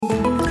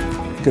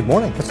Good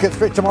morning. Let's get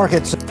straight to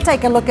markets.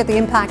 Take a look at the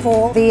impact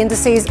for the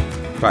indices.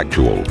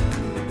 Factual.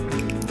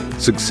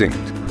 Succinct.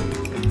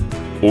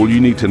 All you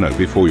need to know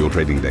before your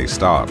trading day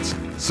starts.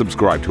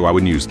 Subscribe to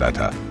our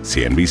newsletter,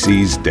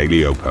 CNBC's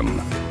Daily Open.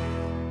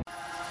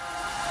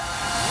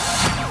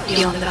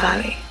 Beyond the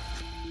Valley.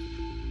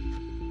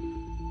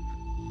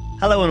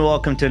 Hello and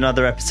welcome to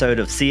another episode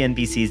of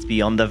CNBC's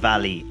Beyond the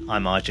Valley.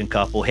 I'm Arjun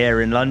Karpal here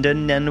in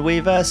London, and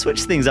we've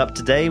switched things up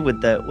today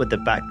with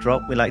the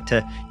backdrop. We like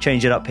to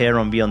change it up here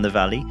on Beyond the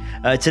Valley.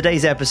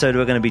 Today's episode,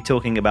 we're going to be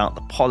talking about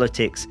the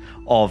politics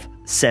of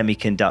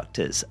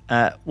semiconductors.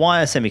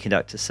 Why are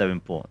semiconductors so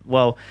important?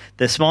 Well,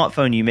 the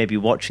smartphone you may be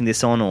watching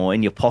this on, or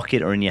in your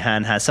pocket or in your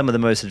hand, has some of the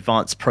most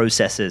advanced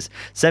processors,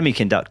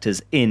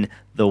 semiconductors in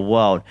the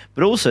world.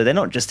 But also, they're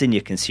not just in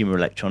your consumer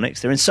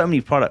electronics. They're in so many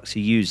products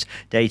you use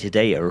day to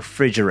day: a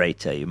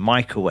refrigerator, your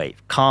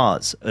microwave,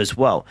 cars as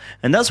well.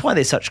 And that's why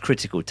they're such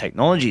critical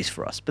technologies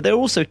for us. But they're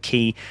also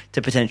key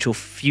to potential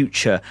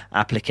future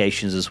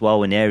applications as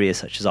well in areas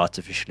such as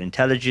artificial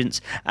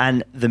intelligence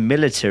and the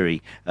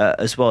military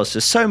as well.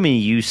 So many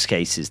use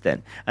cases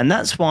then. And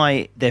that's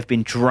why they've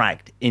been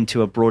dragged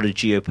into a broader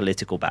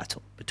geopolitical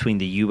battle between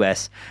the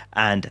US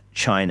and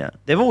China.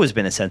 They've always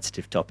been a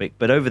sensitive topic,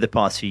 but over the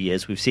past few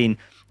years, we've seen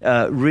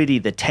really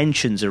the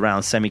tensions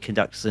around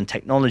semiconductors and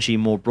technology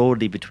more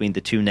broadly between the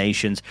two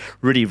nations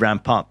really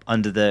ramp up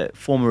under the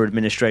former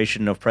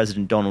administration of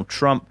President Donald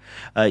Trump.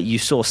 You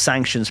saw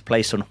sanctions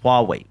placed on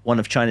Huawei, one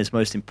of China's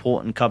most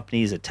important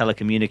companies, a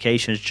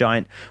telecommunications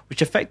giant,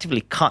 which effectively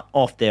cut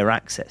off their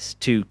access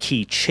to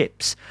key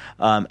chips,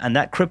 and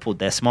that crippled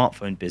their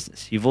smartphone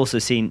business. You've also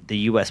seen the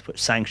US put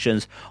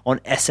sanctions on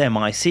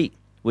SMIC,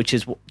 which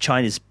is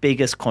China's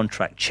biggest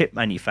contract chip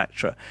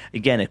manufacturer.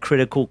 Again, a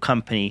critical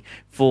company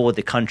for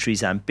the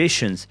country's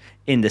ambitions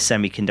in the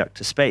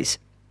semiconductor space.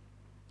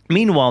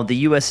 Meanwhile, the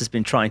US has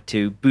been trying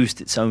to boost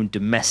its own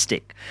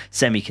domestic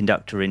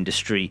semiconductor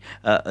industry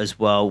as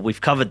well. We've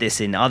covered this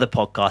in other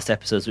podcast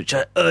episodes, which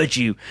I urge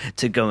you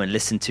to go and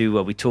listen to,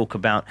 where we talk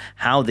about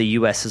how the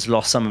US has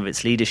lost some of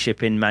its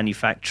leadership in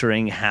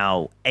manufacturing,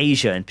 how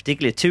Asia, in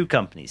particular two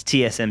companies,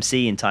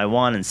 TSMC in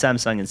Taiwan and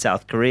Samsung in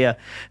South Korea,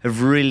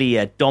 have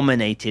really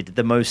dominated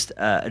the most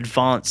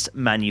advanced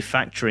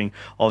manufacturing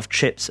of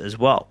chips as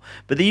well.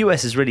 But the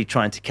US is really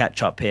trying to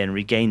catch up here and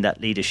regain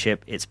that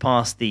leadership. It's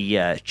passed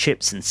the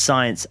Chips and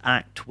Science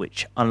Act,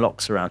 which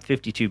unlocks around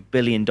 $52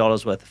 billion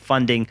worth of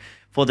funding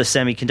for the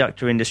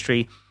semiconductor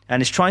industry,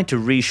 and is trying to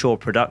reshore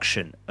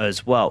production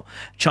as well.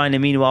 China,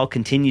 meanwhile,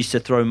 continues to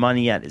throw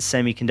money at its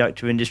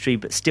semiconductor industry,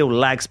 but still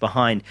lags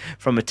behind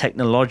from a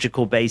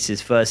technological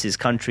basis versus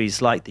countries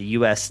like the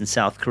US and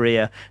South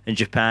Korea and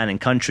Japan,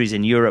 and countries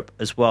in Europe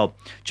as well.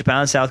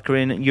 Japan, South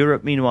Korea, and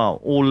Europe, meanwhile,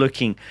 all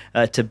looking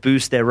to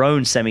boost their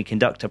own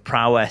semiconductor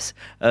prowess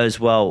as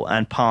well,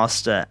 and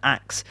passed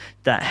acts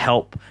that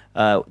help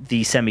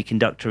the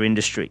semiconductor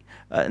industry.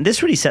 And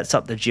this really sets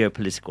up the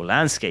geopolitical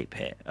landscape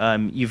here.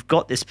 You've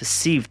got this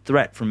perceived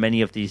threat from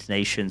many of these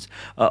nations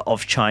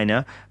of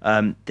China.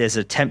 There's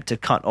an attempt to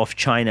cut off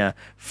China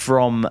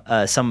from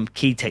some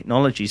key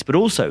technologies, but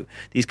also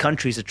these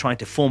countries are trying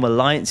to form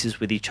alliances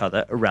with each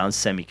other around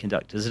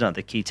semiconductors and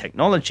other key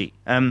technology.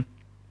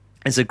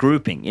 As a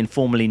grouping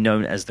informally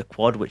known as the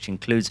Quad, which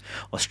includes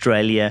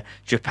Australia,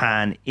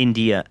 Japan,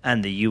 India,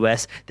 and the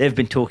US. They've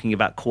been talking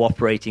about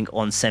cooperating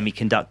on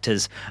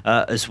semiconductors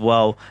as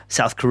well.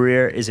 South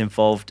Korea is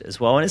involved as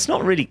well. And it's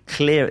not really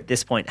clear at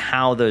this point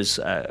how those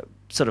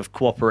sort of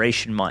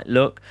cooperation might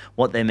look,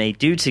 what they may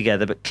do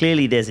together, but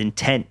clearly there's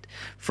intent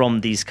from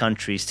these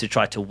countries to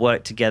try to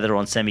work together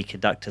on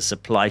semiconductor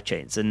supply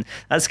chains. And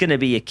that's going to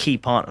be a key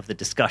part of the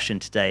discussion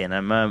today. And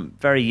I'm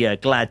very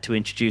glad to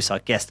introduce our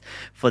guest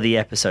for the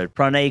episode,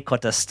 Pranay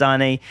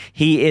Kotasthane.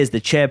 He is the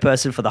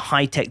chairperson for the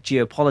High-Tech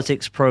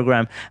Geopolitics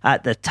program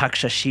at the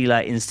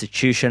Takshashila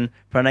Institution.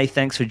 Pranay,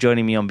 thanks for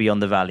joining me on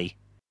Beyond the Valley.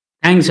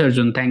 Thanks,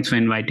 Arjun. Thanks for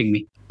inviting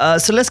me.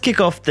 So let's kick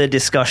off the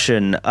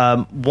discussion.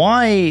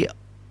 Why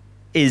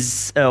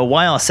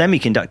are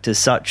semiconductors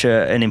such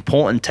an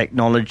important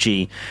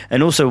technology,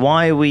 and also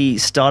why are we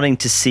starting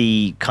to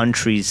see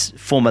countries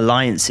form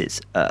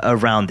alliances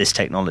around this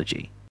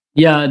technology?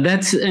 Yeah,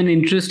 that's an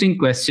interesting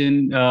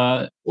question.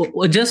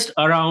 Just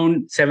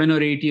around 7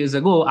 or 8 years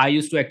ago, I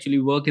used to actually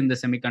work in the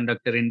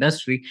semiconductor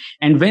industry.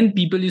 And when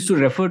people used to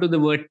refer to the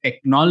word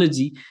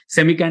technology,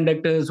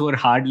 semiconductors were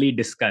hardly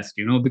discussed,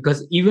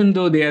 because even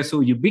though they are so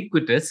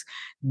ubiquitous,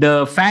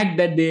 the fact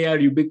that they are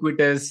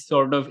ubiquitous,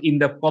 sort of in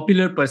the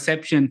popular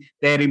perception,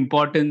 their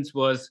importance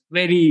was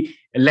very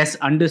less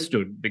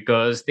understood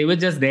because they were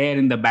just there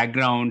in the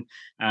background.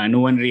 No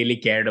one really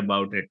cared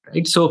about it,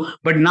 right? So,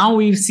 but now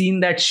we've seen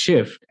that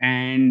shift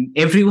and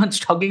everyone's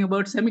talking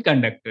about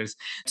semiconductors.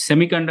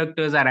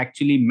 Semiconductors are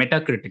actually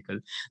metacritical,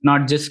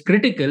 not just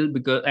critical,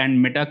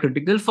 and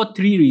metacritical for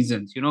three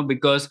reasons,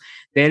 because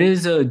there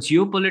is a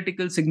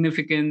geopolitical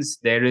significance,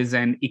 there is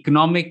an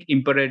economic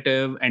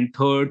imperative, and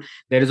third,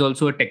 there is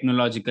also a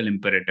technological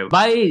imperative.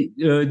 By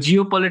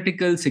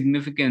geopolitical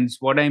significance,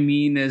 what I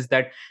mean is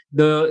that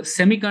the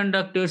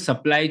semiconductor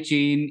supply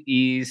chain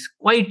is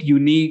quite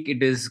unique.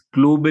 It is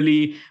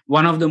globally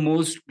one of the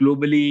most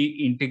globally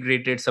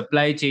integrated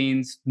supply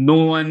chains. No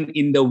one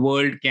in the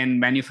world can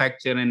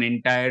manufacture an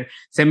entire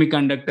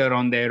semiconductor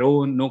on their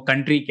own. No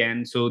country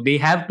can. So they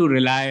have to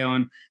rely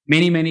on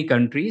many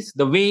countries.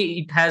 The way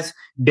it has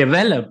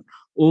developed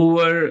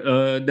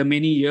over the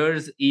many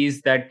years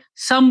is that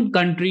some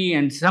country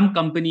and some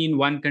company in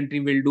one country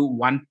will do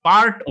one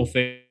part of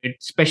it,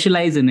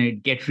 specialize in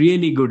it, get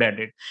really good at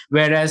it,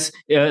 whereas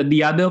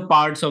the other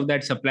parts of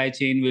that supply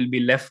chain will be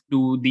left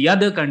to the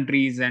other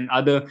countries and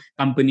other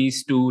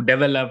companies to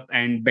develop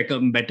and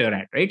become better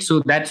at, right?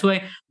 So that's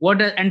why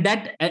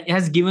that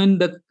has given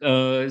the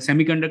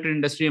semiconductor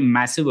industry a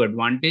massive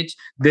advantage.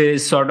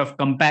 This sort of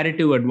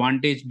comparative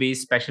advantage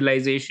based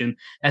specialization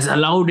has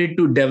allowed it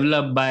to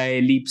develop by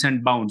leaps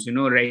and bounds,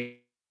 right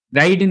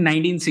in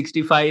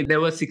 1965 there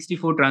were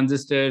 64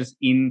 transistors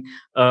in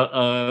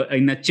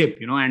a chip,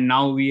 and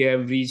now we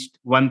have reached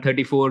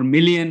 134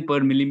 million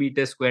per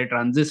millimeter square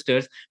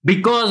transistors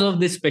because of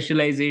this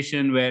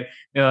specialization where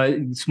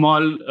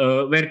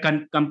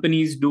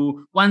companies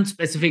do one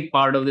specific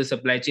part of the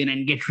supply chain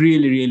and get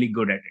really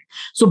good at it.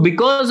 So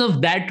because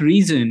of that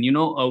reason,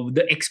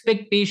 the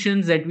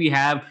expectations that we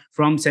have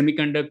from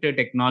semiconductor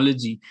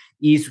technology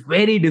is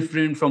very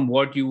different from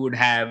what you would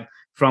have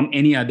from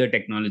any other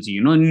technology.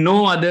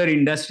 No other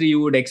industry you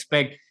would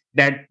expect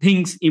that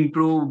things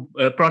improve,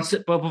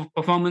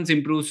 performance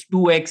improves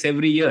 2x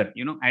every year.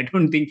 I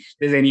don't think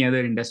there's any other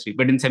industry,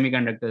 but in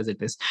semiconductors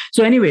it is.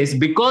 So anyways,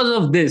 because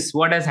of this,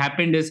 what has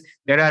happened is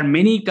there are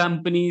many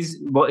companies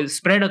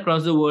spread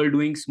across the world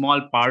doing small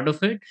part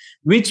of it,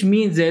 which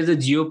means there's a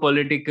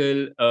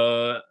geopolitical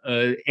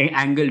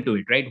angle to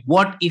it, right?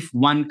 What if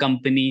one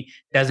company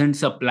doesn't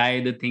supply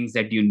the things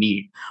that you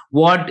need?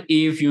 What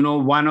if,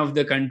 one of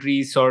the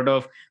countries sort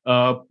of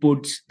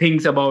puts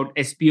things about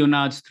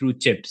espionage through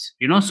chips,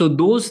 so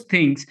those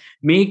things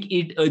make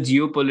it a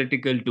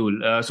geopolitical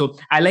tool. So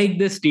I like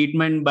this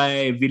statement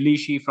by Willy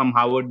Shih from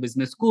Harvard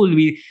Business School,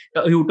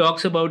 who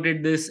talks about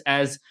it this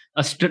as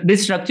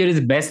this structure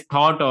is best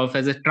thought of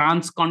as a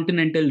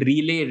transcontinental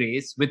relay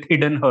race with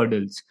hidden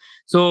hurdles.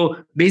 So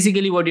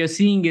basically what you're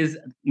seeing is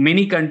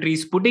many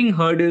countries putting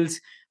hurdles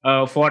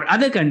for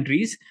other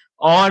countries,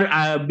 or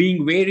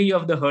being wary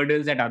of the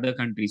hurdles that other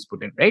countries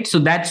put in, right? So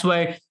that's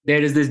why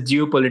there is this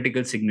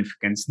geopolitical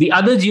significance. The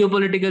other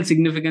geopolitical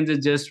significance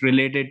is just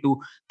related to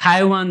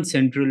Taiwan's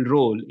central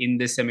role in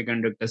this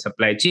semiconductor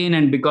supply chain.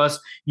 And because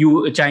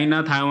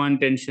China-Taiwan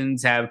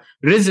tensions have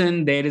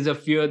risen, there is a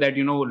fear that,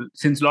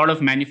 since a lot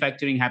of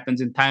manufacturing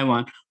happens in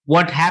Taiwan,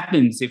 what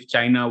happens if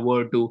China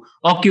were to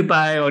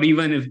occupy, or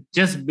even if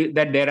just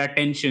that there are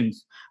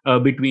tensions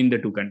between the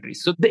two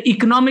countries. So the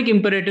economic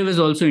imperative is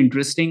also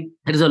interesting.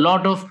 There is a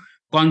lot of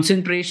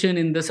concentration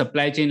in the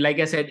supply chain. Like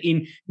I said,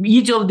 in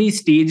each of these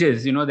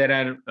stages, there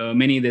are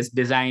many, this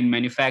design,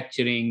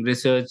 manufacturing,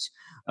 research,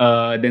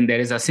 then there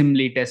is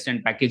assembly, test,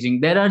 and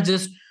packaging. There are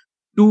just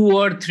 2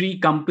 or 3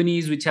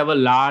 companies which have a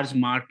large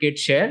market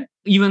share,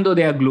 even though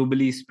they are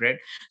globally spread.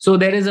 So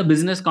there is a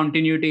business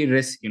continuity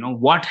risk.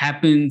 What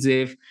happens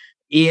if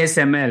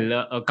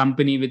ASML, a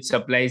company which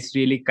supplies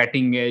really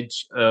cutting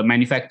edge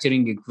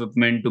manufacturing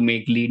equipment to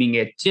make leading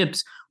edge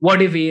chips,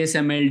 what if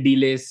ASML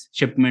delays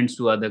shipments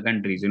to other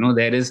countries?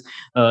 There is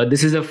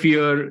this is a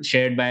fear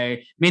shared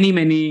by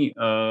many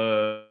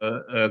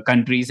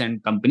countries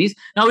and companies.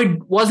 Now,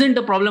 it wasn't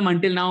a problem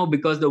until now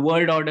because the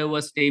world order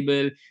was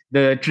stable,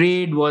 the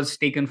trade was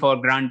taken for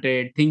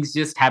granted, things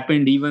just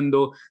happened even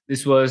though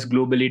this was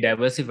globally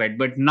diversified.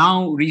 But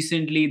now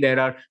recently there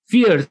are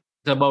fears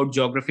about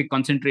geographic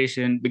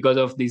concentration because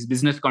of these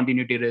business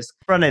continuity risks.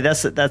 Pranay,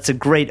 that's a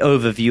great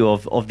overview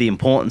of the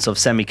importance of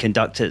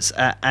semiconductors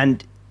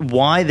and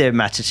why they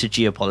matter to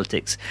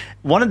geopolitics.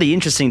 One of the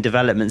interesting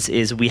developments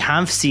is we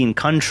have seen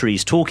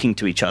countries talking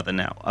to each other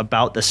now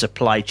about the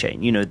supply chain.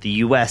 The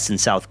US and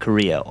South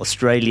Korea,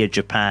 Australia,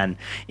 Japan,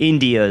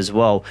 India as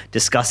well,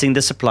 discussing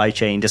the supply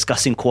chain,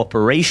 discussing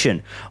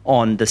cooperation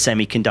on the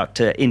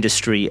semiconductor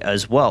industry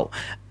as well.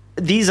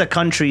 These are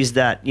countries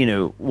that,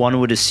 one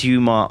would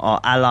assume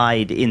are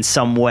allied in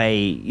some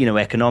way,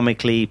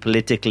 economically,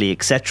 politically,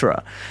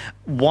 etc.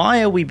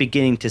 Why are we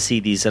beginning to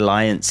see these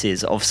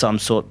alliances of some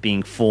sort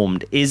being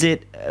formed? Is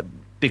it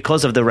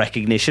because of the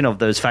recognition of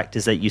those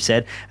factors that you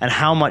said? And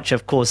how much,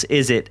 of course,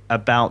 is it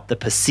about the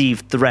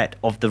perceived threat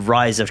of the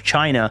rise of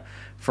China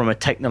from a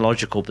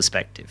technological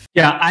perspective?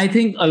 Yeah, I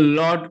think a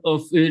lot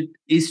of it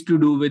is to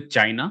do with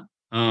China.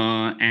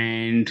 So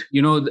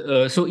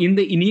in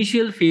the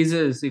initial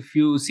phases, if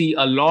you see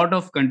a lot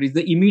of countries,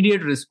 the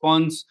immediate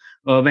response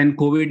when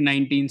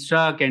COVID-19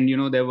 struck and,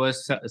 there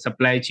was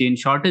supply chain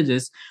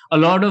shortages, a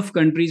lot of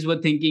countries were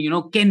thinking,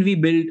 can we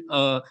build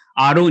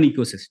our own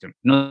ecosystem?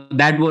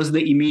 That was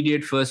the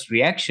immediate first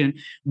reaction.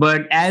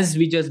 But as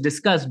we just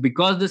discussed,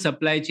 because the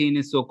supply chain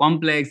is so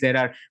complex, there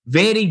are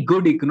very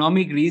good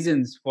economic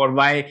reasons for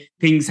why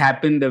things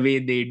happen the way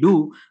they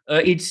do.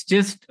 It's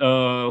just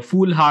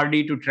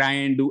foolhardy to try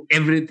and do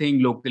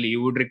everything locally.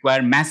 You would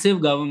require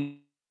massive government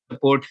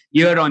support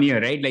year on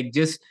year, right? Like,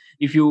 just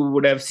if you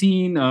would have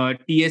seen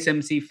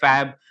TSMC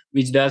Fab,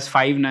 which does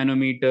 5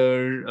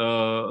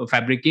 nanometer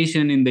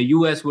fabrication in the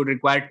US, would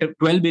require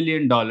 $12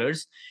 billion,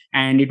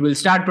 and it will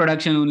start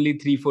production only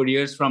 3-4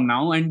 years from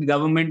now. And the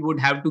government would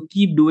have to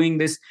keep doing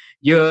this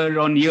year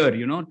on year,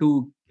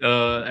 to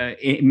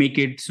make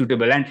it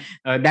suitable. And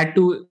that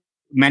too,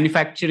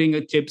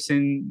 manufacturing chips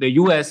in the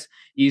US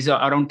is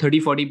around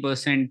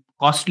 30-40%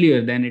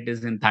 costlier than it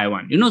is in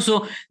Taiwan.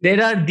 So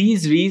there are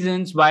these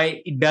reasons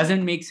why it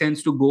doesn't make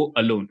sense to go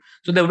alone.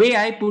 So the way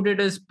I put it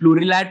is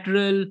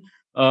plurilateral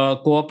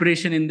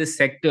cooperation in this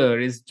sector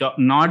is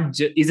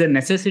a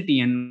necessity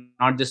and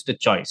not just a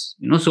choice.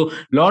 So a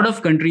lot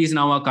of countries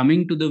now are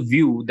coming to the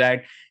view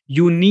that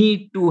you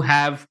need to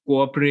have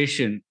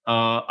cooperation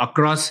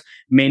across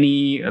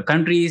many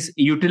countries,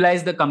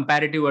 utilize the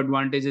comparative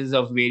advantages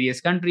of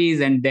various countries,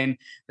 and then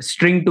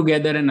string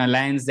together an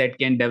alliance that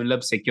can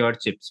develop secure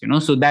chips.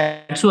 So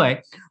that's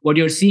why what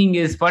you're seeing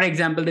is, for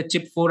example, the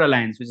Chip 4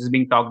 Alliance, which is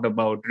being talked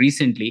about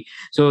recently.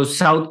 So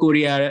South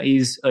Korea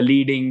is a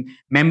leading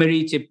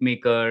memory chip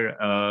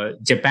maker.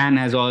 Japan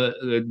has all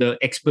the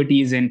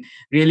expertise in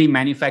really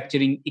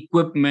manufacturing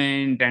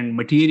equipment and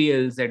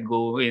materials that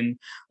go in,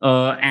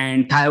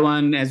 and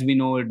Taiwan, as we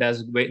know,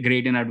 does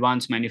great in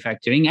advanced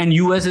manufacturing, and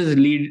US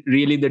is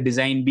really the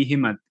design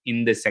behemoth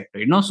in this sector.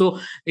 So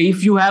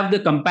if you have the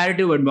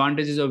comparative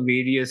advantages of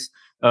various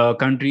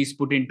countries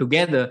put in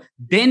together,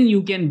 then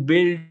you can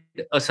build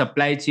a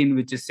supply chain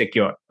which is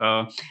secure.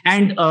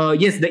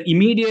 Yes, the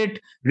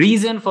immediate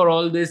reason for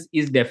all this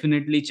is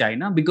definitely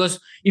China, because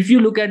if you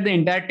look at the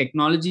entire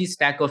technology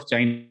stack of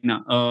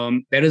China,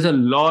 there is a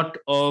lot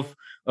of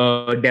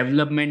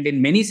development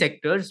in many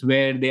sectors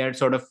where they are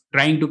sort of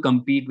trying to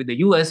compete with the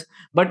US.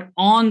 But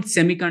on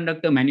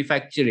semiconductor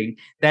manufacturing,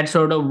 that's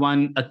sort of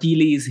one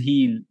Achilles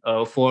heel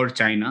for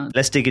China.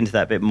 Let's dig into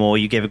that a bit more.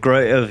 You gave a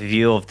great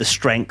overview of the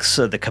strengths,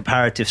 the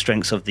comparative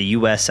strengths of the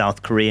US,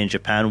 South Korea, and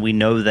Japan. We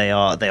know they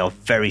are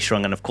very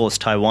strong, and of course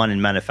Taiwan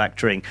in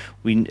manufacturing.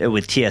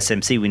 With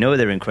TSMC, we know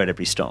they're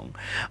incredibly strong.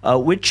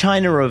 With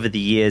China over the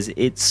years,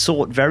 it's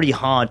sought very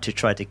hard to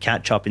try to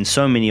catch up in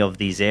so many of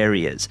these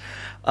areas.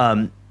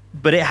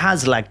 But it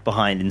has lagged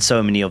behind in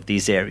so many of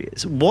these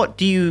areas. What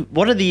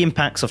are the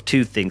impacts of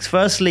two things?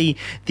 Firstly,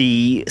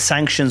 the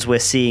sanctions we're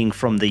seeing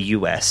from the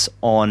US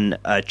on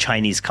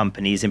Chinese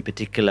companies, in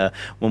particular,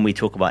 when we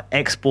talk about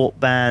export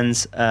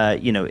bans.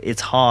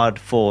 It's hard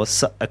for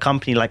a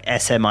company like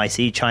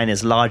SMIC,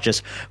 China's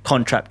largest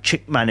contract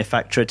chip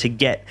manufacturer, to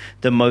get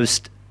the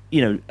most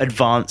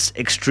advanced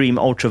extreme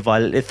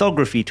ultraviolet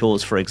lithography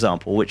tools, for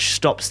example, which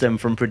stops them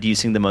from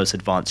producing the most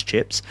advanced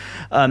chips.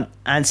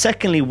 And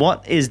secondly,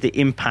 what is the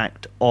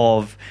impact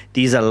of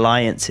these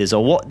alliances,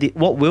 or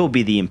what will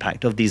be the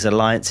impact of these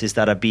alliances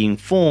that are being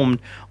formed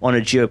on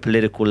a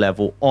geopolitical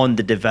level on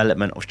the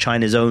development of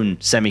China's own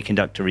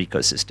semiconductor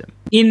ecosystem?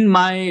 In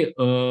my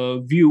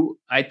view,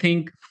 I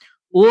think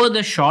over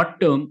the short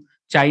term,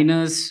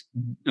 China's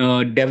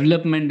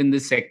development in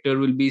this sector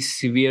will be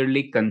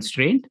severely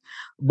constrained.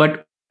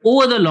 But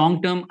over the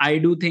long term, I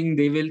do think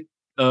they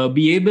will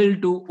be able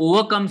to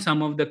overcome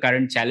some of the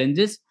current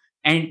challenges,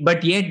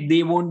 but yet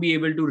they won't be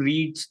able to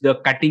reach the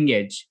cutting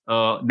edge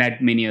that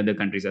many other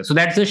countries are. So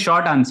that's a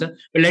short answer,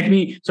 but let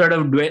me sort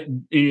of dwell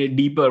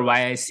deeper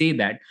why I say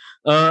that.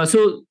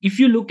 So if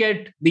you look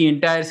at the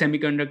entire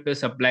semiconductor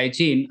supply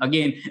chain,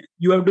 again,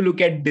 you have to look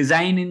at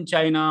design in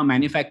China,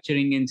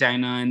 manufacturing in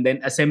China, and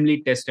then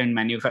assembly, test, and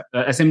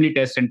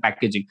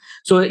packaging.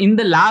 So in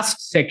the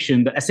last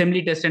section, the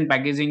assembly, test, and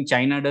packaging,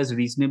 China does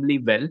reasonably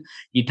well.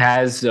 It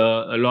has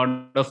a lot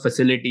of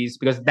facilities,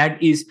 because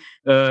that is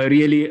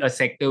really a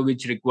sector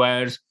which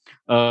requires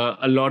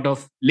a lot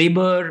of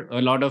labor,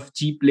 a lot of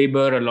cheap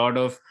labor, a lot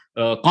of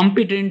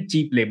competent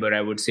cheap labor,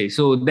 I would say.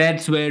 So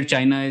that's where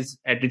China is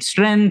at its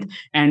strength,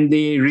 and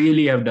they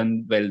really have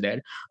done well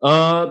there.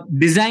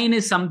 Design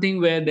is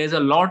something where there's a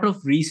lot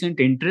of recent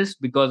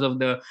interest because of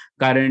the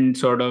current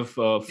sort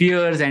of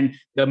fears and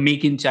the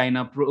Make in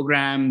China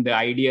program, the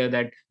idea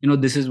that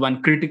this is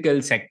one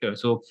critical sector.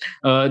 So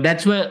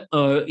that's where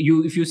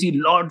if you see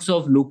lots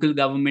of local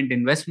government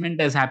investment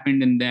has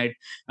happened in that.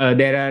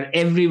 There are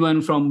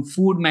everyone from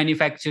food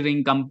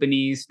manufacturing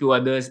companies to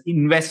others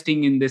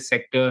investing in this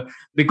sector,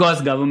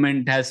 because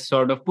government has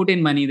sort of put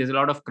in money. There's a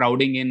lot of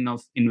crowding in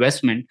of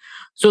investment.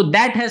 So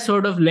that has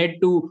sort of led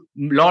to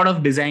a lot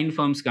of design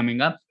firms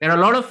coming up. There are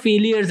a lot of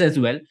failures as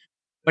well,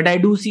 but I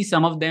do see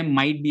some of them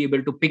might be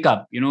able to pick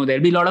up. There'll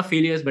be a lot of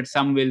failures, but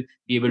some will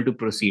be able to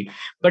proceed.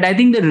 But I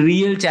think the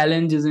real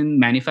challenge is in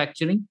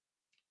manufacturing.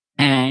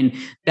 And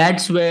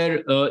that's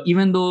where,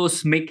 even though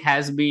SMIC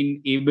has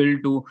been able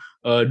to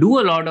do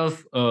a lot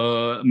of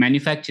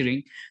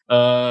manufacturing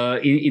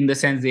in the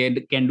sense they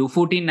can do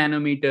 14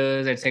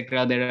 nanometers,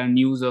 etc. There are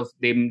news of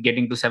them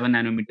getting to 7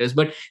 nanometers.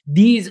 But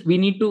we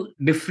need to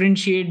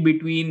differentiate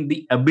between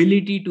the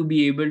ability to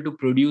be able to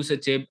produce a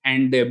chip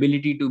and the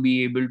ability to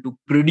be able to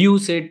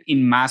produce it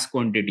in mass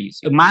quantities.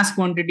 A mass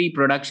quantity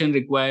production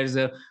requires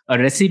a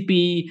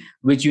recipe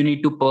which you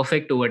need to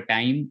perfect over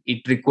time.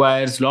 It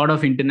requires a lot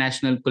of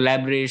international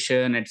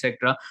collaboration,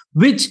 etc.,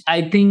 which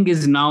I think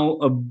is now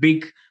a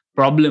big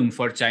problem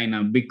for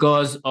China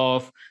because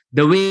of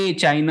the way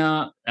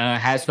China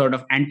has sort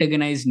of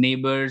antagonized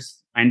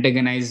neighbors,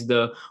 antagonized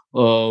the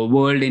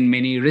world in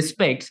many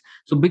respects.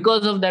 So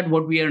because of that,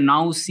 what we are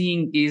now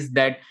seeing is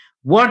that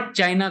what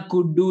China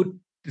could do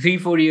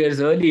 3-4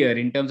 years earlier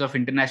in terms of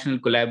international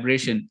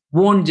collaboration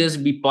won't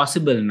just be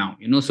possible now.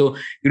 So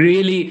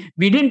really,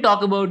 we didn't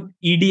talk about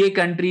EDA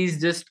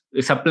countries just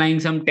supplying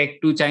some tech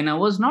to China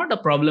was not a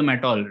problem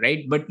at all,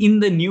 right? But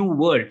in the new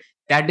world,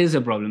 that is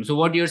a problem. So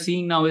what you're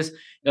seeing now is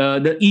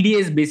the EDA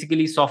is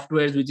basically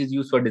softwares which is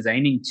used for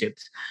designing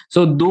chips.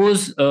 So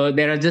those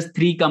there are just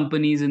 3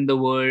 companies in the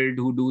world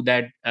who do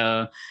that,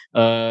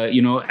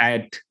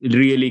 at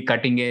really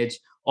cutting edge.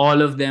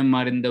 All of them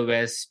are in the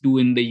West, 2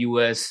 in the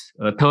US,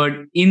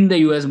 3rd in the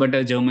US, but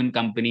a German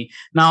company.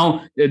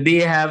 Now,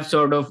 they have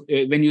sort of,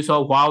 when you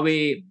saw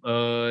Huawei,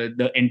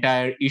 the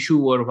entire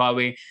issue or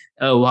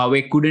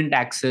Huawei couldn't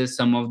access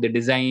some of the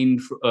design,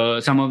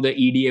 some of the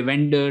EDA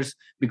vendors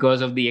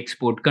because of the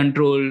export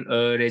control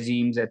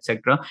regimes,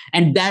 etc.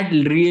 And that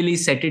really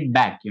set it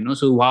back,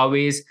 So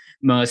Huawei's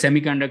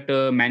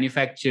semiconductor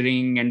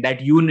manufacturing and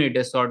that unit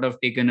has sort of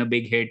taken a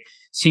big hit.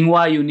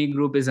 Tsinghua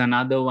Unigroup is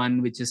another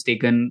one which has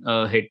taken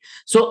a hit.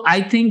 So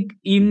I think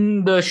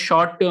in the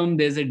short term,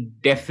 there's a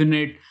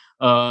definite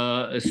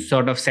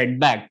sort of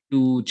setback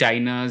to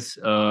China's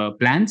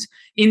plans.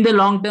 In the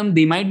long term,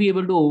 they might be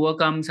able to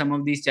overcome some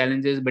of these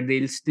challenges, but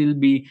they'll still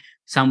be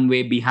some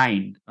way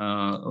behind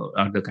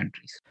other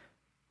countries.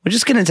 We're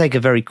just going to take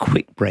a very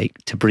quick break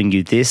to bring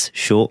you this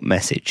short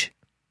message.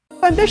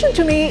 Ambition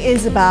to me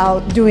is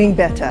about doing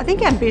better. I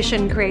think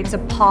ambition creates a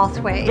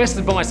pathway. The best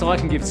advice I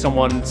can give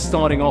someone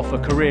starting off a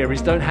career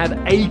is don't have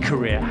a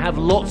career, have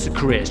lots of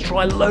careers,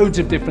 try loads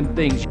of different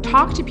things.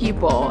 Talk to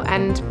people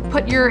and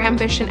put your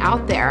ambition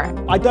out there.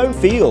 I don't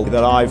feel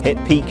that I've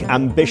hit peak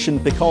ambition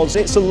because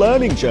it's a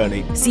learning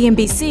journey.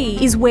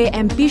 CNBC is where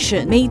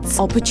ambition meets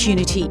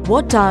opportunity.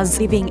 What does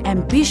living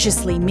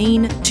ambitiously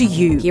mean to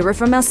you? Hear it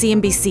from our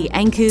CNBC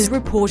anchors,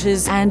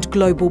 reporters, and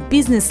global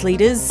business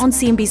leaders on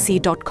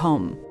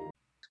CNBC.com.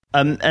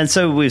 And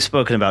so we've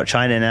spoken about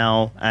China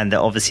now, and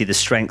obviously the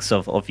strengths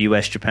of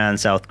US, Japan,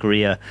 South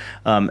Korea,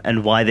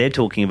 and why they're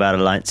talking about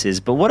alliances.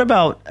 But what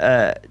about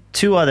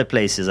 2 other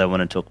places I want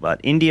to talk about?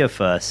 India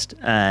first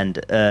and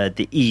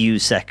the EU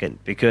second,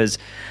 because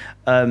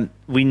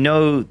we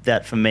know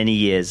that for many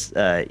years,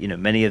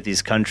 many of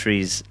these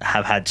countries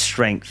have had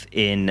strength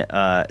in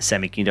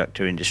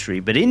semiconductor industry.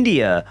 But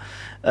India,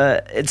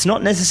 it's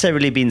not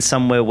necessarily been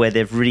somewhere where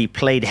they've really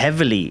played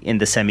heavily in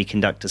the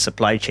semiconductor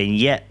supply chain,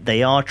 yet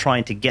they are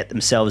trying to get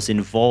themselves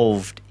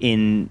involved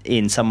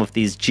in some of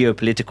these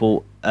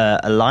geopolitical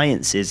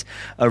alliances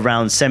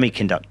around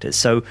semiconductors.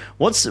 So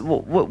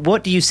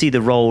what do you see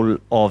the role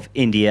of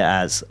India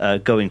as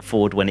going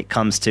forward when it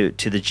comes to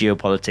the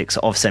geopolitics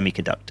of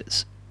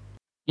semiconductors?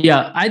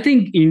 Yeah, I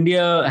think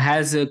India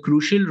has a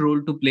crucial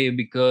role to play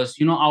because,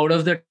 out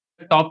of the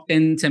top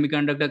 10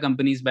 semiconductor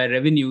companies by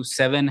revenue,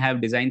 7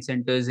 have design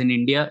centers in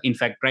India. In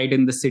fact, right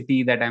in the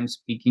city that I'm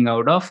speaking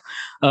out of.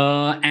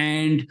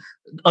 And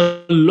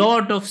a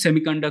lot of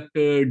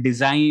semiconductor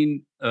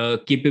design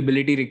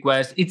capability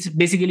requires, it's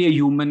basically a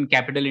human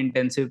capital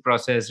intensive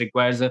process,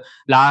 requires a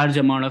large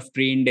amount of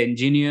trained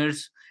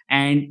engineers.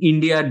 And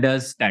India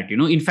does that,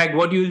 In fact,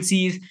 what you will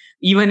see is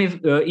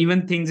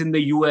even things in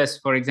the US,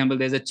 for example,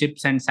 there's a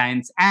Chips and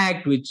Science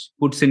Act, which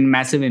puts in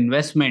massive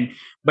investment,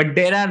 but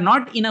there are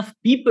not enough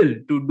people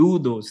to do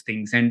those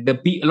things. And a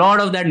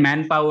lot of that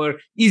manpower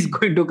is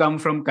going to come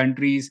from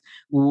countries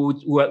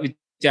which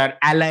are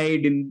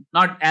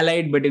not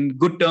allied, but in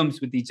good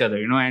terms with each other,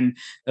 and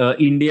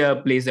India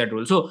plays that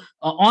role. So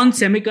on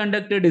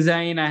semiconductor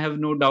design, I have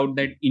no doubt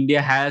that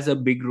India has a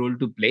big role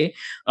to play.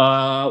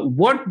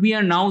 What we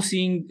are now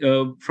seeing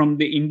from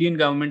the Indian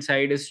government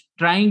side is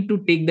trying to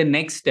take the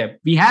next step.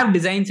 We have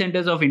design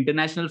centers of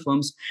international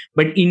firms,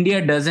 but India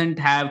doesn't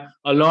have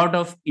a lot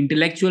of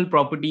intellectual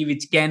property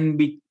which can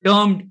be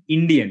termed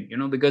Indian,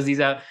 because these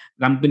are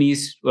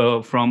companies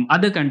from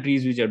other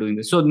countries which are doing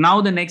this. So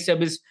now the next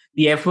step is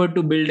the effort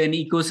to build an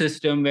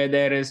ecosystem where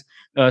there is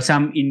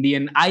some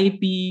Indian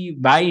IP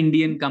by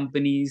Indian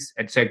companies,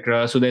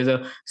 etc. So there's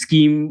a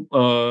scheme,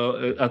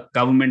 a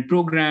government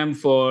program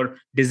for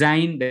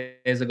design,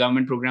 there's a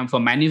government program for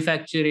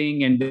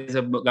manufacturing, and there's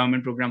a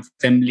government program for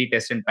assembly,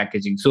 test, and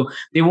packaging. So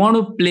they want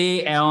to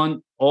play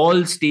on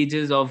all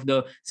stages of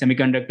the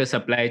semiconductor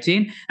supply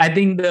chain. I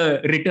think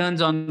the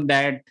returns on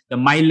that, the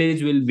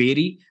mileage will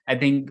vary. I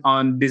think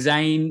on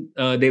design,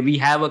 we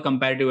have a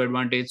comparative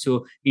advantage,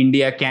 so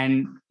India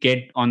can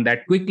get on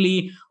that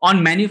quickly.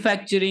 On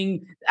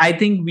manufacturing, I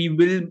think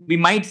we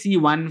might see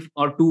 1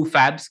 or 2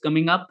 fabs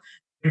coming up.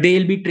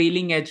 They'll be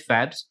trailing edge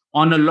fabs.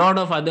 On a lot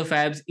of other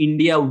fabs,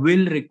 India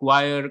will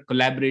require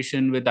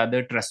collaboration with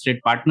other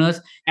trusted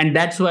partners. And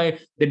that's why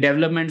the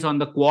developments on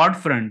the Quad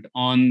front,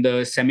 on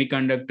the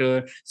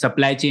semiconductor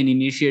supply chain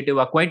initiative,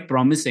 are quite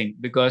promising,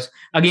 because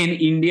again,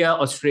 India,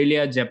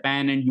 Australia,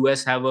 Japan, and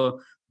US have a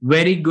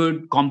very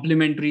good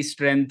complementary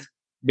strength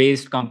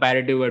based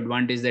comparative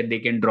advantage that they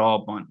can draw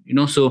upon.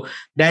 So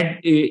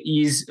that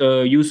is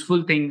a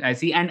useful thing I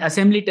see. And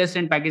assembly, test,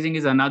 and packaging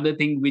is another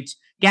thing which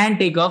can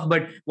take off,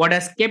 but what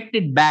has kept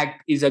it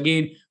back is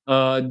again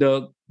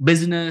the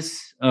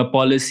business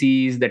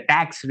policies, the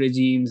tax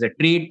regimes, the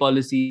trade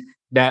policies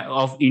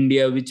of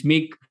India, which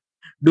make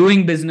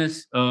doing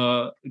business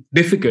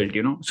difficult.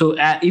 So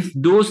if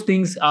those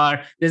things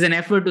there's an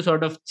effort to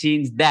sort of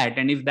change that,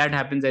 and if that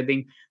happens, I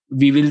think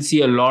we will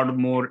see a lot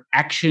more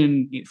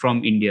action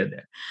from India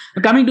there.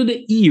 Coming to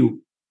the EU,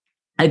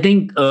 I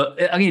think,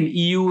 again,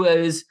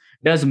 EU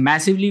does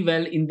massively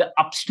well in the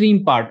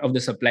upstream part of the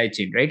supply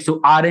chain, right?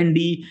 So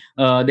R&D,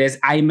 there's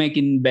IMEC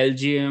in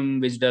Belgium,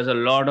 which does a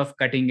lot of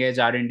cutting edge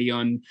R&D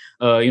on,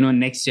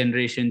 next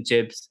generation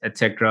chips,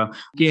 etc.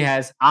 UK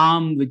has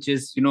ARM, which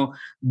is,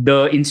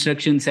 the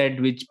instruction set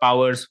which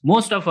powers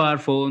most of our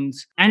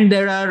phones. And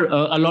there are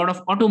a lot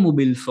of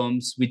automobile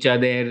firms which are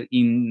there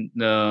in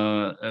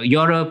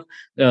Europe,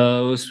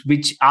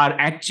 which are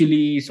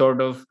actually sort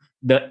of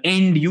the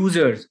end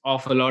users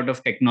of a lot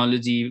of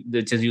technology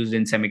which is used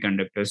in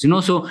semiconductors.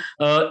 So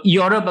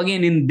Europe,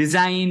 again, in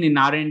design, in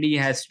R&D,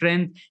 has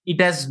strength. It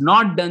has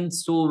not done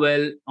so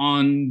well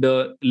on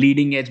the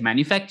leading edge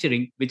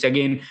manufacturing, which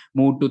again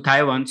moved to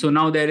Taiwan. So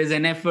now there is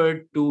an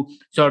effort to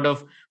sort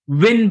of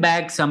win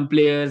back some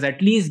players,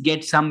 at least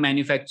get some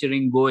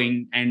manufacturing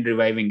going and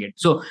reviving it.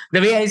 So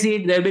the way I see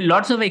it, there will be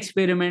lots of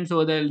experiments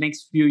over the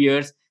next few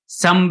years.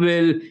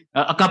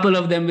 A couple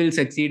of them will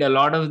succeed, a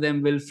lot of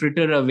them will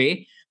fritter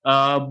away.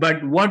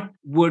 But what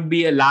would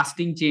be a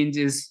lasting change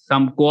is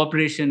some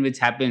cooperation which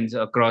happens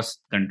across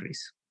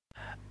countries.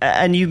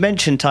 And you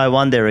mentioned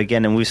Taiwan there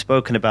again, and we've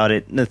spoken about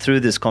it through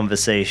this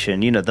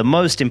conversation. The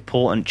most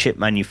important chip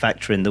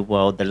manufacturer in the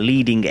world, the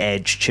leading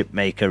edge chip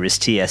maker, is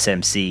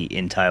TSMC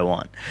in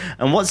Taiwan.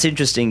 And what's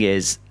interesting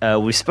is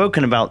we've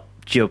spoken about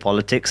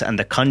geopolitics and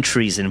the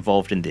countries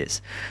involved in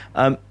this.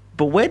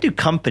 But where do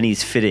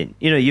companies fit in?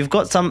 You've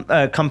got some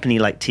company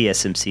like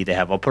TSMC. They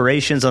have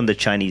operations on the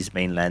Chinese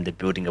mainland. They're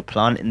building a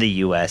plant in the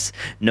US.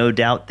 No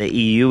doubt the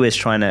EU is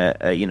trying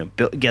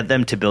to, get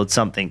them to build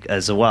something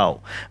as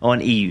well on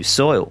EU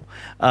soil.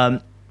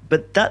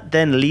 But that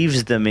then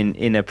leaves them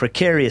in a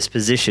precarious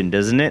position,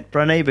 doesn't it,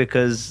 Pranay?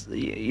 Because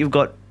you've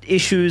got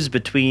issues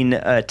between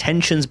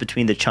tensions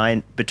between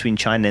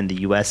China and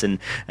the US and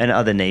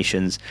other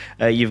nations.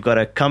 You've got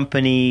a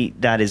company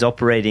that is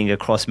operating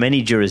across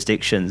many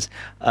jurisdictions.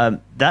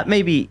 That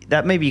may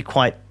be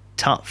quite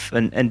tough.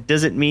 And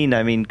does it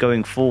mean,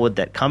 going forward,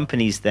 that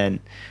companies then,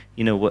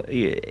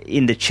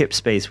 in the chip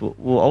space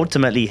will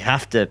ultimately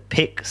have to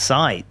pick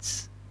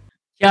sides?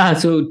 Yeah,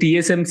 so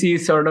TSMC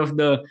is sort of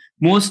the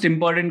most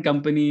important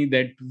company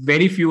that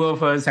very few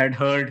of us had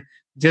heard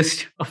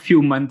just a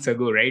few months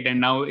ago, right?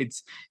 And now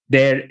it's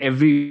there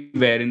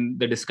everywhere in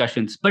the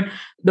discussions. But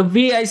the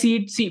way I see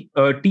it,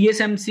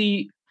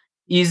 TSMC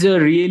is a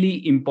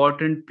really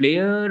important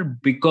player,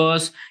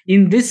 because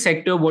in this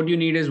sector, what you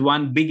need is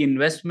one big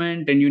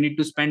investment, and you need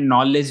to spend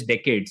knowledge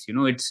decades.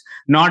 It's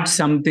not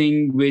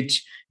something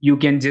which you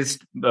can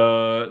just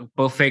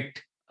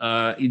perfect.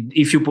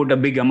 If you put a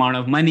big amount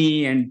of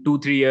money and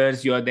 2-3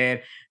 years, you're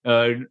there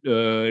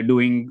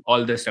doing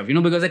all the stuff,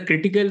 because the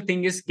critical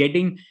thing is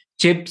getting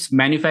chips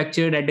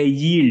manufactured at a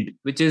yield,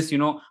 which is,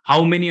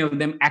 how many of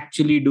them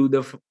actually do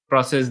the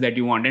process that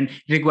you want, and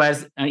it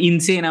requires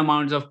insane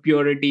amounts of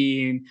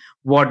purity,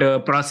 water,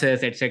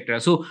 process,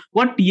 etc. So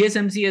what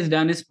TSMC has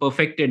done is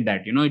perfected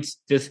that. It's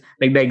just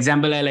like the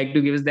example I like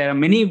to give is there are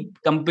many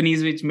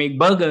companies which make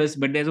burgers,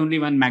 but there's only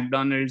one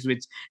McDonald's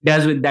which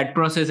does with that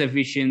process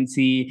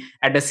efficiency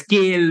at a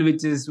scale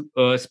which is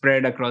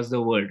spread across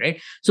the world,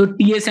 right? So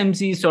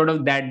TSMC is sort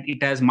of that,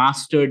 it has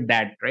mastered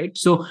that, right?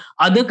 So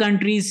other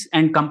countries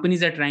and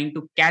companies are trying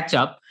to catch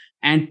up.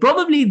 And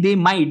probably they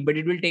might, but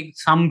it will take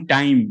some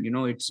time.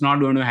 It's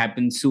not going to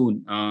happen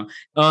soon.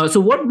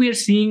 So what we are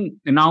seeing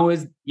now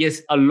is,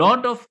 yes, a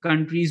lot of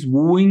countries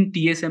wooing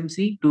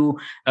TSMC to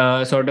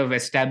sort of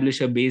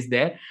establish a base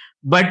there.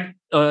 But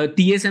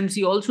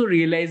TSMC also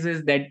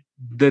realizes that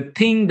the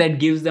thing that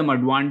gives them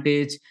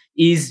advantage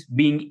is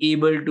being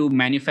able to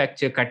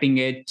manufacture cutting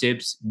edge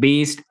chips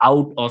based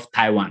out of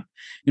Taiwan.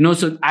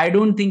 So I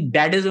don't think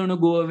that is going to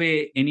go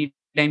away any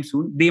anytime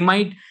soon. They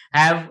might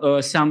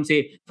have some,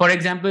 say, for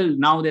example,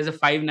 now there's a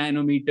 5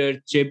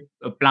 nanometer chip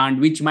plant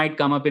which might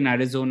come up in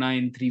Arizona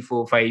in 3,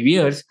 4, 5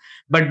 years.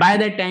 But by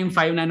that time,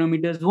 5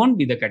 nanometers won't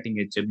be the cutting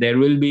edge chip. There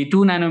will be 2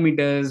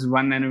 nanometers,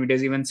 1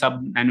 nanometers, even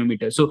sub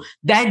nanometers. So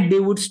that they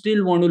would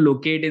still want to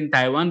locate in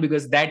Taiwan,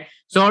 because that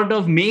sort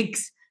of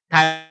makes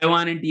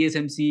Taiwan and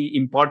TSMC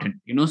important,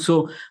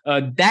 so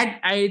that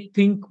I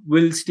think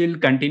will still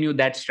continue.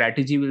 That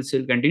strategy will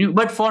still continue.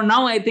 But for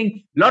now, I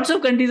think lots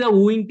of countries are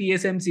wooing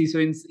TSMC. So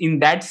in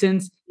that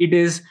sense, it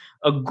is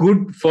a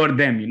good for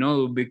them,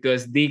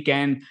 because they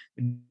can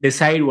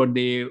decide what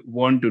they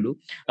want to do.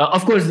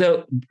 Of course,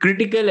 the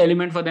critical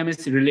element for them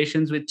is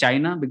relations with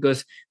China,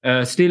 because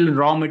still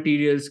raw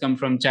materials come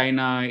from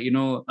China.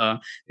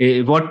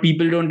 What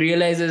people don't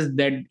realize is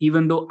that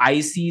even though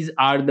ICs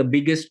are the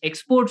biggest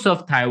exports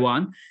of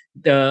Taiwan,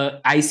 the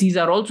ICs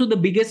are also the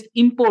biggest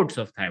imports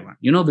of Taiwan,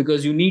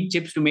 because you need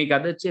chips to make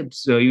other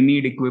chips. You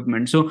need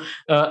equipment. So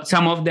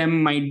some of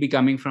them might be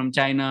coming from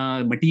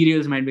China,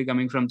 materials might be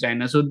coming from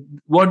China. So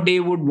what they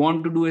would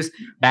want to do is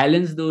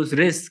balance those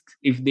risks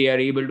if they are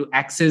able to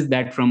access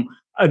that from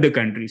other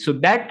countries. So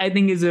that, I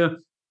think, is a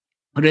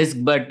risk.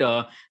 But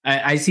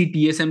I see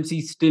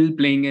TSMC still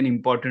playing an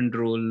important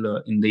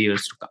role in the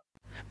years to come.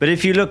 But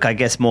if you look, I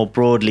guess, more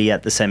broadly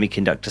at the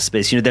semiconductor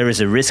space, there is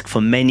a risk for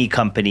many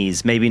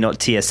companies, maybe not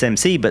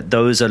TSMC, but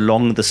those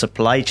along the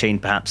supply chain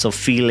perhaps of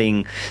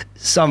feeling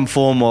some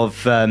form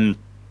of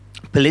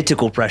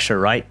political pressure,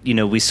 right?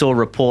 We saw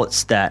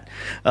reports that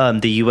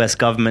the US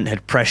government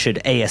had pressured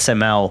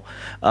ASML,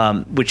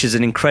 which is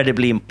an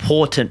incredibly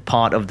important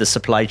part of the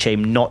supply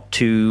chain, not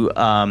to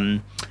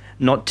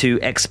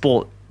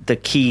export the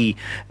key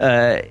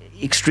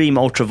extreme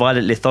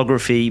ultraviolet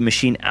lithography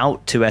machine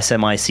out to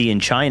SMIC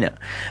in China.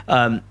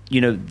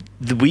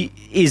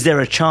 Is there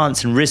a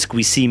chance and risk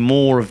we see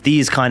more of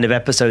these kind of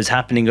episodes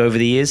happening over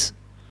the years?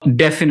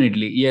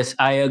 Definitely. Yes,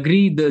 I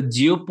agree. The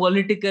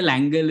geopolitical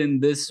angle in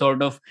this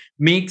sort of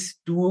makes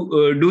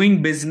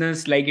doing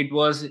business like it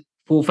was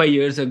 4-5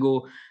 years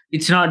ago.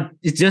 It's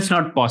just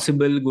not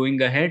possible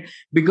going ahead,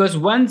 because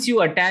once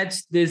you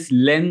attach this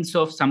lens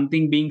of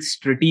something being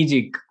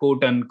strategic,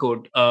 quote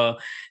unquote,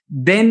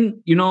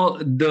 then,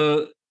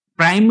 the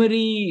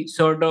primary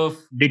sort of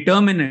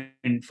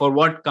determinant for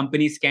what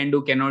companies can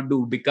do, cannot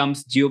do,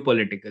 becomes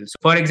geopolitical. So,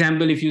 for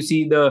example, if you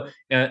see the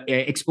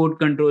export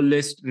control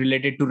list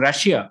related to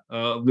Russia,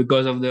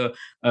 because of the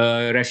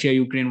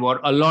Russia-Ukraine war,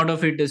 a lot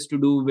of it is to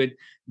do with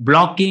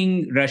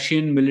blocking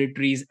Russian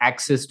military's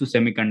access to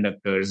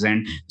semiconductors.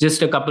 And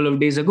just a couple of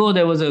days ago,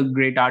 there was a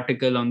great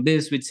article on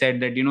this, which said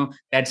that,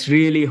 that's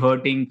really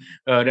hurting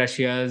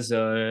Russia's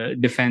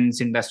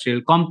defense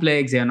industrial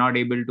complex. They are not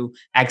able to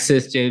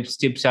access chips.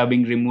 Chips are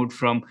being removed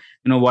from,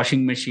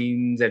 washing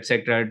machines,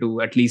 etc., to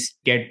at least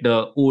get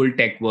the old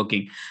tech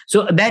working.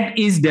 So that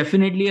is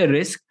definitely a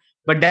risk.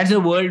 But that's the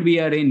world we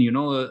are in,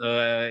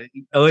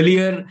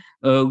 earlier,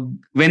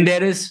 when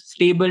there is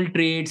stable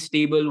trade,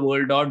 stable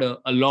world order,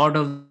 a lot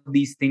of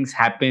these things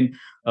happen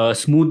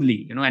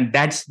smoothly, and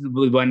that's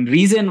one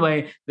reason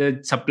why the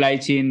supply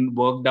chain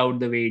worked out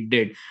the way it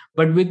did.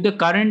 But with the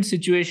current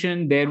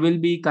situation, there will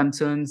be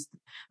concerns.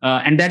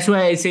 And that's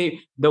why I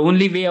say the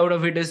only way out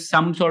of it is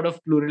some sort of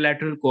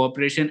plurilateral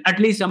cooperation, at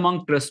least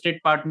among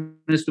trusted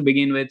partners to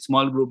begin with,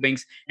 small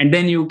groupings, and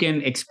then you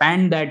can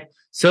expand that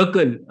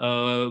circle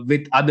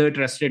with other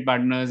trusted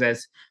partners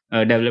as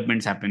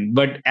developments happen.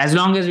 But as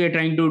long as we are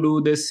trying to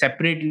do this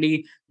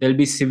separately, there'll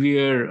be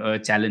severe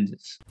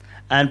challenges.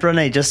 And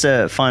Pranay, just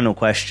a final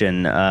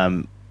question.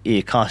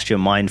 You cast your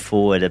mind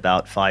forward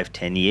about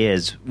 5-10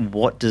 years.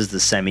 What does the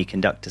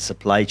semiconductor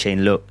supply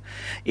chain look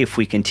if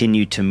we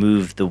continue to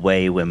move the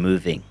way we're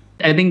moving?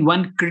 I think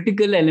one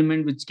critical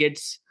element which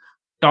gets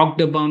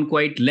talked about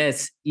quite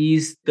less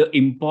is the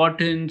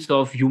importance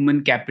of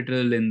human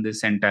capital in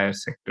this entire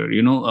sector.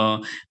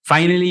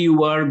 Finally,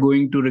 you are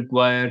going to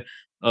require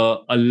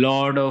a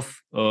lot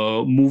of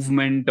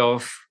movement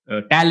of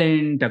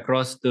talent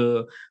across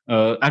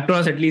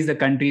at least the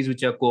countries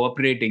which are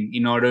cooperating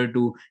in order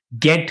to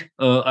get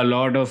a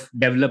lot of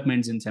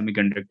developments in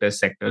semiconductor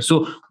sector.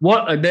 So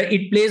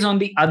it plays on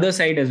the other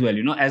side as well.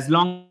 As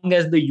long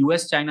as the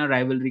US-China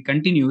rivalry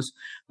continues,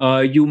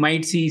 you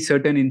might see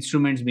certain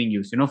instruments being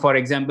used. For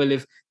example,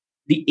 if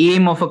the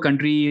aim of a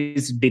country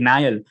is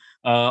denial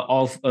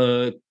of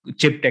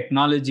chip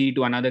technology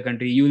to another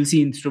country, you will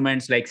see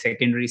instruments like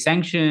secondary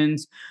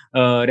sanctions,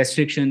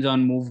 restrictions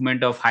on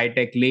movement of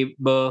high-tech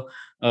labor,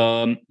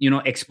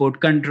 export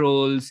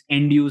controls,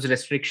 end-use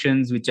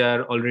restrictions, which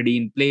are already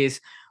in place.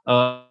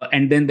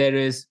 And then there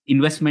is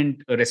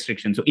investment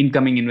restrictions, so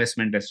incoming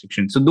investment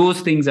restrictions. So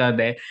those things are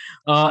there.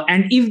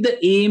 And if the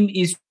aim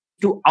is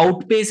to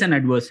outpace an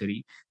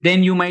adversary,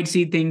 then you might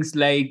see things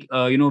like,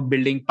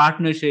 building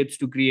partnerships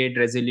to create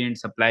resilient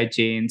supply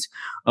chains.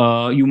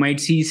 You might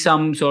see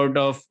some sort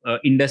of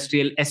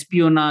industrial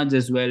espionage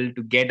as well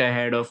to get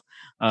ahead of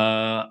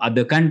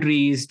other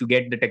countries, to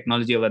get the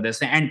technology of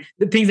others. And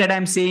the things that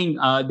I'm saying,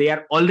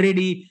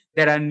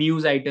 there are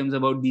news items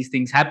about these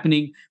things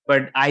happening,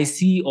 but I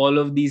see all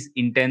of these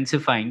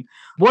intensifying.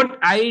 What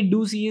I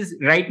do see is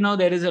right now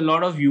there is a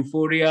lot of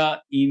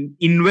euphoria in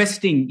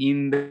investing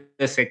in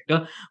the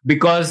sector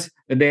because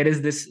there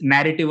is this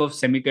narrative of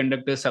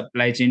semiconductor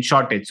supply chain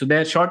shortage. So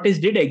their shortage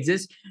did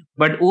exist,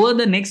 but over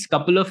the next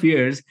couple of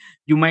years,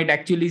 you might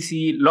actually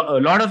see a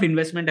lot of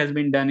investment has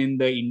been done in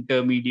the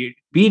intermediate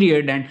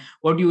period, and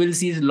what you will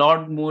see is a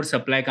lot more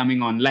supply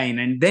coming online.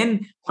 And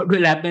then what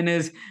will happen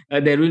is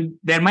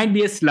there might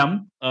be a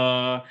slump,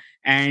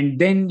 and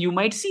then you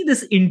might see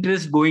this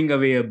interest going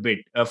away a bit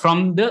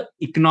from the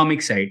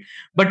economic side.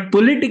 But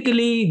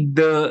politically,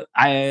 the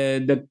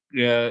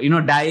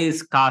die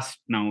is cast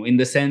now, in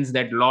the sense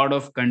that a lot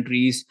of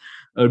countries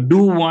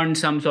do want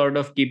some sort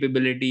of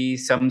capability,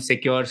 some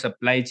secure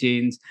supply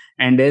chains,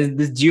 and there's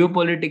this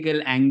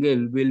geopolitical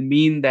angle will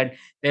mean that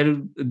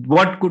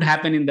what could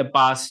happen in the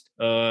past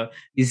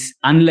is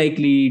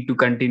unlikely to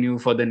continue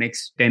for the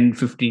next 10,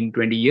 15,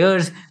 20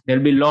 years.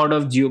 There'll be a lot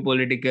of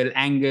geopolitical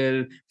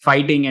angle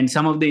fighting, and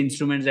some of the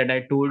instruments that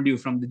I told you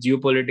from the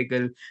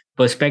geopolitical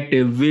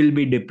perspective will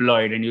be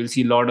deployed, and you'll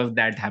see a lot of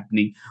that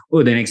happening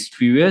over the next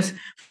few years.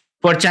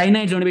 For China,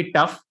 it's going to be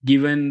tough,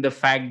 given the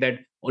fact that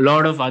a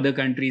lot of other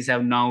countries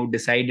have now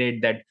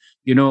decided that,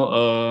 these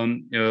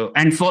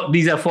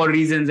are for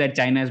reasons that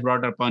China has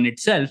brought upon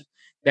itself,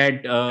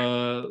 that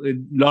a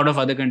lot of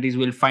other countries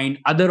will find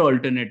other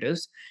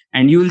alternatives,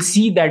 and you will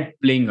see that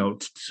playing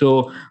out.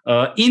 So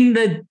in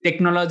the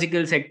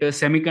technological sector,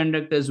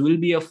 semiconductors will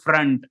be a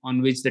front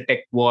on which the tech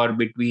war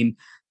between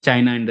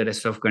China and the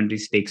rest of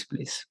countries takes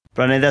place.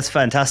 Pranay, that's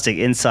fantastic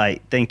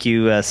insight. Thank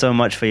you so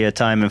much for your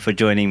time and for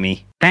joining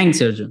me.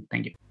 Thanks, Arjun.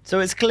 Thank you. So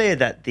it's clear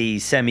that the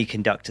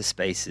semiconductor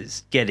space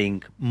is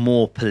getting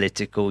more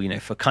political.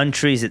 For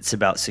countries, it's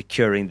about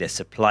securing their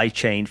supply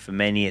chain. For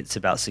many, it's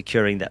about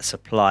securing that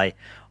supply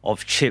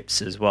of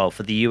chips as well.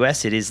 For the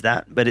US, it is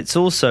that, but it's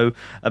also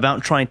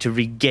about trying to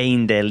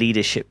regain their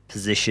leadership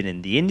position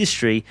in the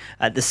industry,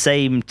 at the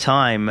same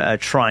time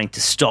trying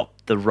to stop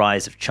the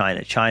rise of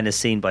China. China is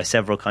seen by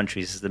several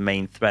countries as the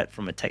main threat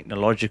from a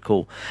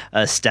technological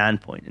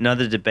standpoint.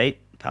 Another debate,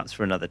 perhaps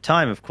for another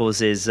time, of course,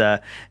 is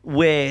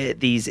where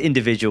these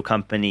individual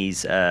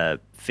companies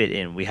fit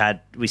in.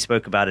 We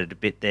spoke about it a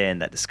bit there in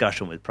that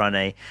discussion with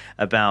Pranay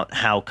about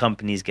how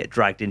companies get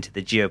dragged into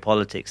the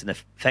geopolitics and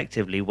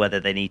effectively whether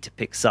they need to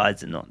pick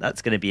sides or not.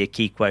 That's going to be a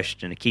key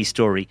question, a key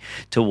story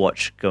to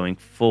watch going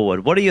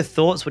forward. What are your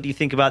thoughts? What do you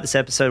think about this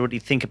episode? What do you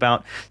think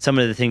about some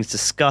of the things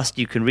discussed?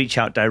 You can reach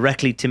out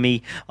directly to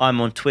me.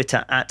 I'm on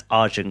Twitter at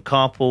Arjun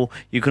Karpal.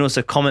 You can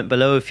also comment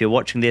below if you're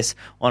watching this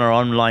on our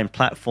online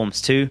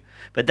platforms too.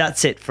 But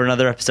that's it for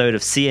another episode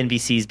of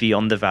CNBC's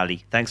Beyond the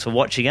Valley. Thanks for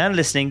watching and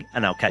listening,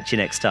 and I'll catch you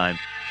next time.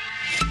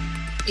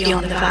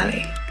 Beyond the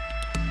Valley.